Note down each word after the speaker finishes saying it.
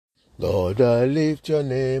Lord, I lift your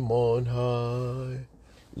name on high.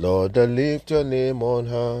 Lord, I lift your name on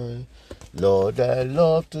high. Lord, I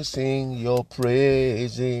love to sing your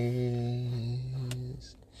praises.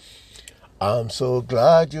 I'm so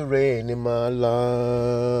glad you reign in my life.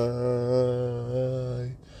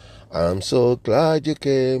 I'm so glad you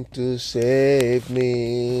came to save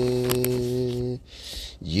me.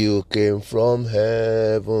 You came from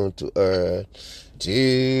heaven to earth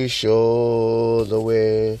to show the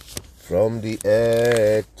way, from the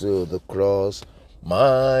earth to the cross,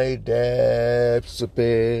 my debts to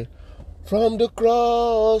pay. From the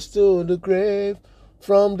cross to the grave,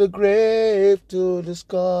 from the grave to the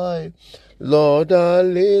sky. Lord, I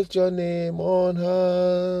lift your name on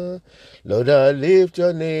high. Lord, I lift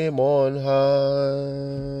your name on high.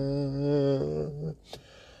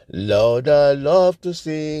 Lord, I love to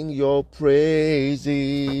sing your praises.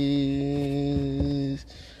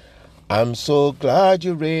 I'm so glad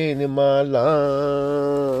you reign in my life.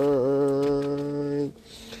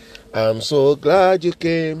 I'm so glad you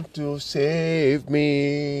came to save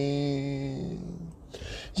me.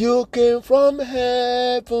 You came from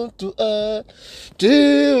heaven to earth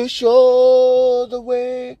to show the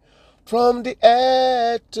way, from the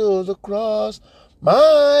earth to the cross,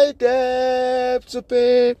 my debt to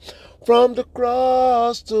pay. From the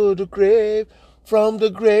cross to the grave, from the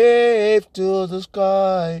grave to the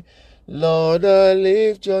sky. Lord, I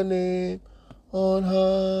lift your name on high.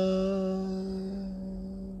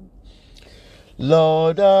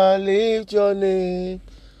 Lord, I lift your name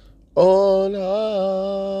on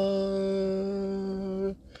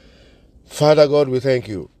high. Father God, we thank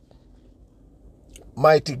you.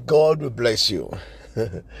 Mighty God, we bless you.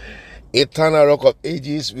 Eternal Rock of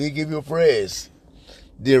Ages, we give you praise.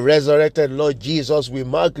 The resurrected Lord Jesus, we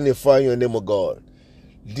magnify your name, O God.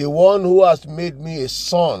 The one who has made me a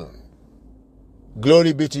son.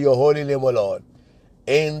 Glory be to your holy name, O Lord.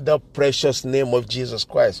 In the precious name of Jesus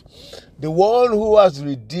Christ. The one who has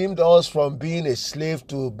redeemed us from being a slave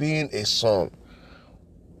to being a son,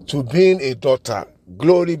 to being a daughter.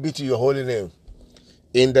 Glory be to your holy name.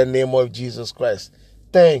 In the name of Jesus Christ.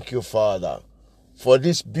 Thank you, Father. For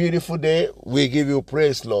this beautiful day, we give you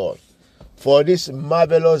praise, Lord. For this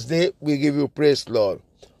marvelous day, we give you praise, Lord.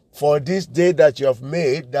 For this day that you have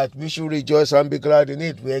made, that we should rejoice and be glad in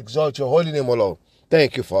it, we exalt your holy name, O Lord.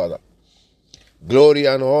 Thank you, Father. Glory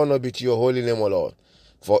and honor be to your holy name, O Lord.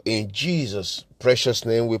 For in Jesus' precious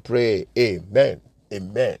name we pray. Amen.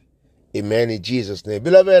 Amen. Amen in Jesus' name.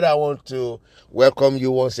 Beloved, I want to welcome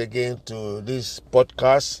you once again to this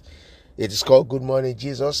podcast. It is called Good Morning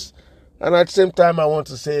Jesus. And at the same time, I want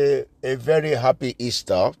to say a very happy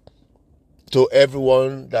Easter to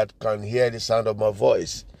everyone that can hear the sound of my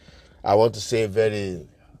voice. I want to say a very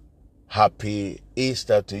happy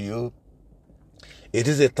Easter to you. It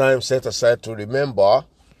is a time set aside to remember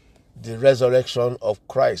the resurrection of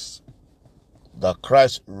Christ. That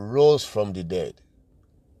Christ rose from the dead.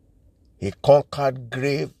 He conquered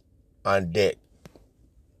grave and death.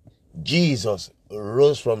 Jesus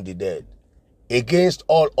rose from the dead. Against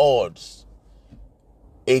all odds.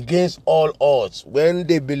 Against all odds. When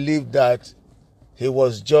they believed that he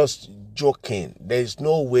was just joking, there is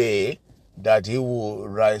no way that he will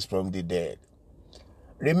rise from the dead.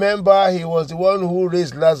 Remember, he was the one who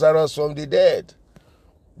raised Lazarus from the dead.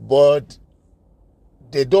 But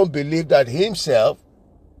they don't believe that himself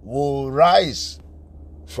will rise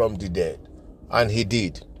from the dead. And he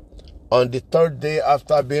did. On the third day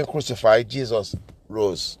after being crucified, Jesus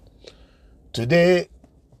rose. Today,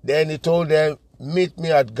 then he told them, meet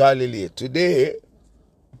me at Galilee. Today,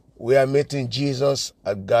 we are meeting Jesus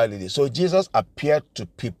at Galilee. So Jesus appeared to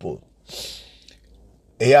people.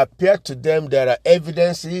 He appeared to them. There are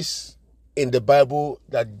evidences in the Bible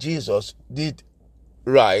that Jesus did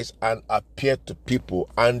rise and appeared to people.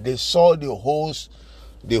 And they saw the hole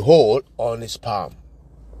on his palm.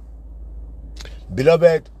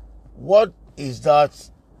 Beloved, what is that,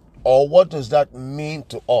 or what does that mean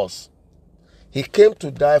to us? He came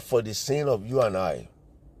to die for the sin of you and I.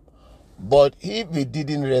 But if he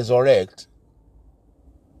didn't resurrect,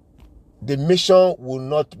 the mission will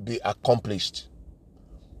not be accomplished.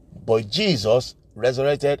 But Jesus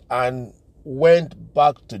resurrected and went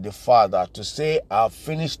back to the Father to say, I've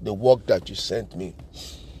finished the work that you sent me.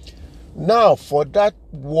 Now, for that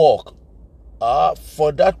work, or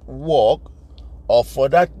for that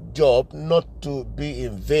job not to be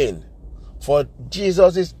in vain, for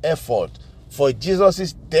Jesus' effort, for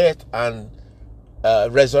Jesus' death and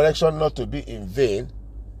resurrection not to be in vain,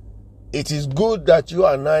 it is good that you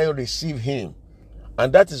and I receive him.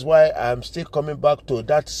 And that is why I'm still coming back to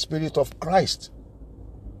that Spirit of Christ.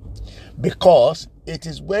 Because it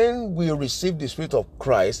is when we receive the Spirit of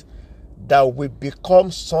Christ that we become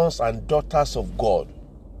sons and daughters of God.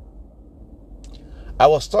 I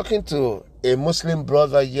was talking to a Muslim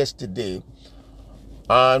brother yesterday,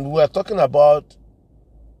 and we were talking about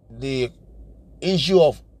the issue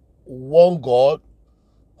of one God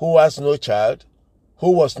who has no child,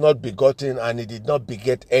 who was not begotten, and he did not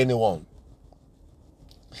beget anyone.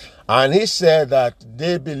 And he said that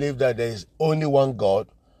they believe that there is only one God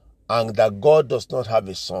and that God does not have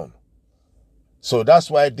a son. So that's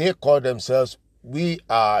why they call themselves, we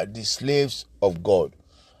are the slaves of God.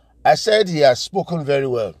 I said he has spoken very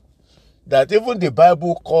well. That even the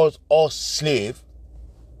Bible calls us slave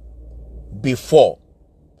before.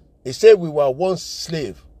 It said we were once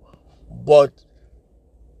slave, but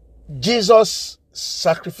Jesus'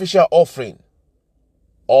 sacrificial offering,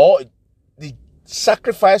 or the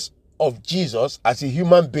sacrifice of Jesus as a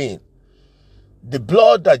human being, the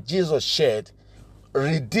blood that Jesus shed,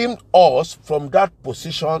 redeemed us from that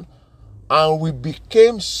position, and we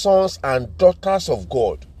became sons and daughters of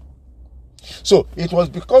God. So it was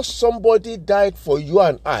because somebody died for you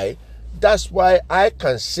and I. That's why I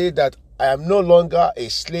can say that I am no longer a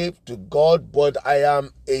slave to God, but I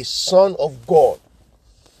am a son of God.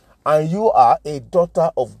 And you are a daughter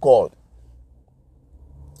of God.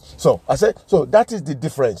 So I said, so that is the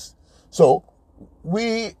difference. So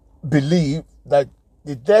we believe that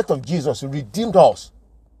the death of Jesus redeemed us.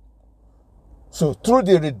 So through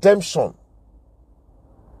the redemption,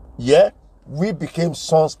 we became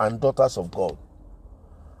sons and daughters of God.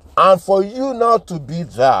 And for you now to be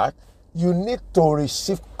that, you need to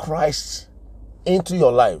receive Christ into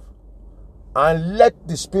your life and let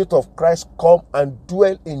the Spirit of Christ come and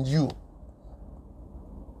dwell in you.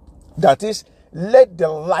 That is, let the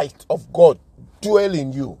light of God dwell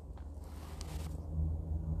in you.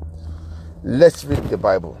 Let's read the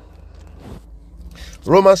Bible.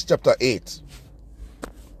 Romans chapter 8.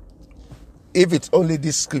 If it's only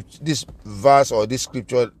this verse or this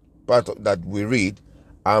scripture part that we read,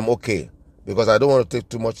 I'm okay, because I don't want to take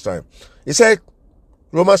too much time. It said,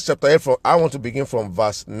 Romans chapter 8, I want to begin from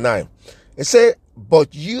verse 9. It said,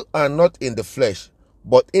 but you are not in the flesh,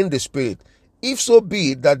 but in the Spirit, if so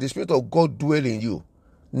be that the Spirit of God dwell in you.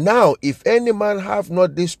 Now, if any man have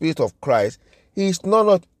not the Spirit of Christ, he is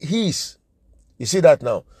not his. You see that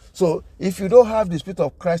now? So, if you don't have the Spirit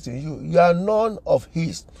of Christ in you, you are none of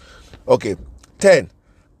his. Okay, 10.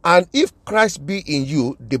 And if Christ be in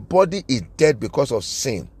you, the body is dead because of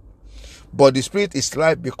sin, but the Spirit is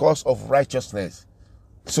life because of righteousness.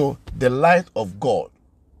 So the light of God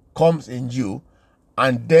comes in you,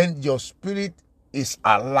 and then your spirit is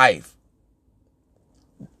alive.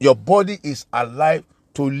 Your body is alive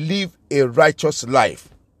to live a righteous life.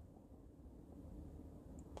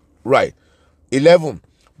 Right. 11.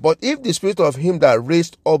 But if the Spirit of him that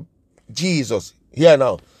raised up Jesus, here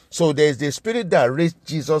now, so there is the Spirit that raised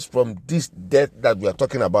Jesus from this death that we are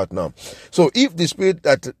talking about now. So if the Spirit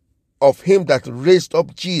of him that raised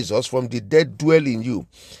up Jesus from the dead dwell in you,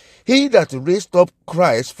 he that raised up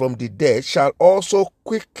Christ from the dead shall also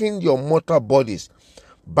quicken your mortal bodies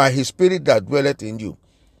by his Spirit that dwelleth in you.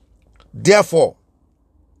 Therefore,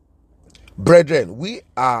 brethren, we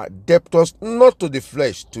are debtors not to the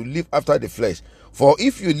flesh, to live after the flesh. For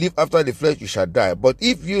if you live after the flesh, you shall die. But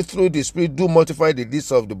if you through the Spirit do mortify the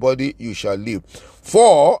deeds of the body, you shall live.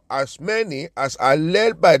 For as many as are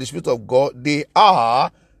led by the Spirit of God, they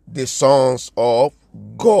are the sons of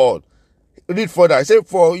God. Read further. I say,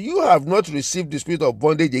 for you have not received the spirit of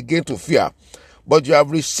bondage again to fear, but you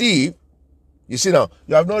have received, you see now,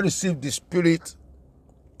 you have not received the spirit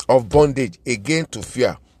of bondage again to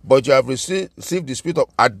fear, but you have received the spirit of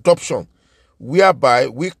adoption, whereby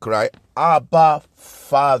we cry, Abba,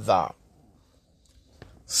 Father.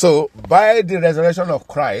 So, by the resurrection of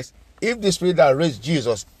Christ, if the Spirit that raised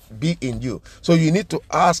Jesus be in you, so you need to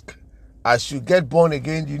ask, as you get born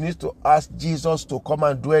again, you need to ask Jesus to come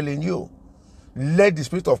and dwell in you. Let the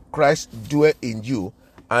Spirit of Christ dwell in you,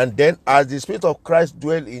 and then as the Spirit of Christ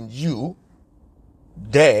dwell in you,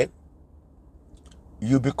 then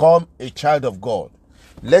you become a child of God.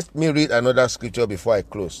 Let me read another scripture before I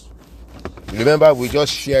close. Remember, we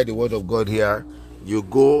just shared the word of God here. You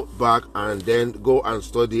go back and then go and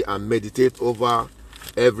study and meditate over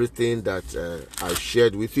everything that I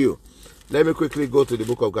shared with you. Let me quickly go to the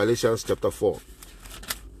book of Galatians chapter 4.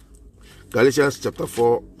 Galatians chapter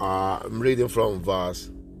 4, I'm reading from verse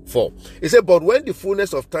 4. It said, but when the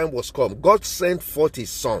fullness of time was come, God sent forth his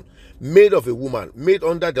Son, made of a woman, made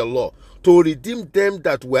under the law, to redeem them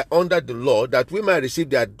that were under the law, that we might receive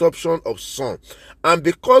the adoption of sons. And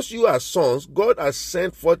because you are sons, God has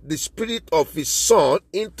sent forth the Spirit of his Son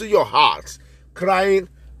into your hearts, crying,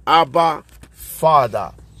 Abba,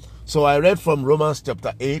 Father. So I read from Romans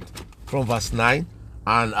chapter 8 from verse 9,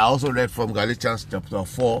 and I also read from Galatians chapter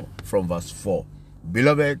 4 from verse 4.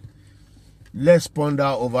 Beloved, let's ponder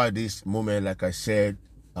over this moment, like I said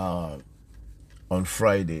on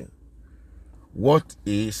Friday. What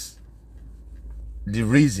is the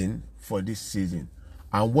reason for this season?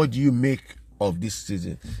 And what do you make of this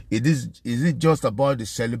season? Is it just about the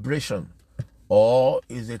celebration? Or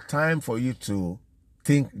is it time for you to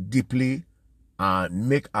think deeply and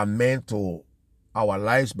make amends to our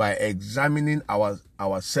lives by examining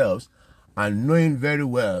ourselves and knowing very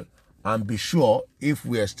well and be sure if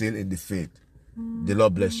we are still in the faith? The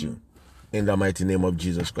Lord bless you. In the mighty name of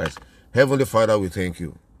Jesus Christ. Heavenly Father, we thank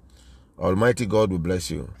you. Almighty God, we bless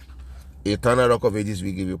you. Eternal Rock of Ages,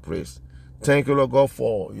 we give you praise. Thank you, Lord God,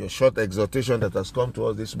 for your short exhortation that has come to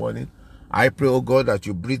us this morning. I pray, oh God, that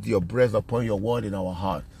you breathe your breath upon your word in our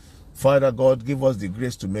heart. Father God, give us the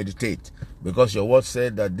grace to meditate, because your word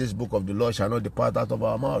said that this book of the Lord shall not depart out of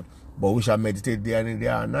our mouth, but we shall meditate day and day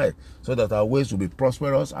and night, so that our ways will be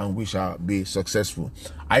prosperous and we shall be successful.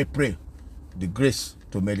 I pray the grace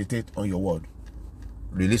to meditate on your word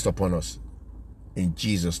released upon us in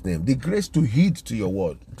Jesus' name. The grace to heed to your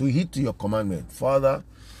word, to heed to your commandment, Father,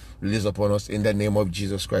 release upon us in the name of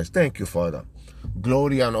Jesus Christ. Thank you, Father.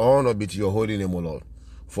 Glory and honor be to your holy name, O Lord.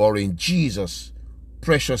 For in Jesus'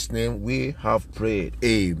 precious name we have prayed.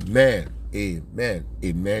 Amen. Amen.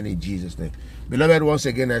 Amen in Jesus' name. Beloved, once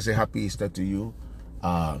again, I say happy Easter to you.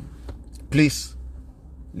 Please,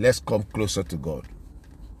 let's come closer to God.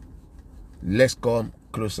 Let's come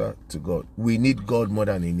closer to God. We need God more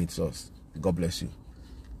than He needs us. God bless you.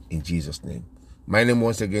 In Jesus' name. My name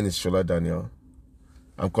once again is Shola Daniel.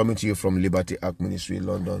 I'm coming to you from Liberty Ark Ministry,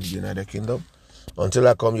 London, United Kingdom. Until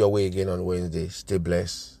I come your way again on Wednesday, stay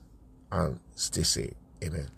blessed and stay safe. Amen.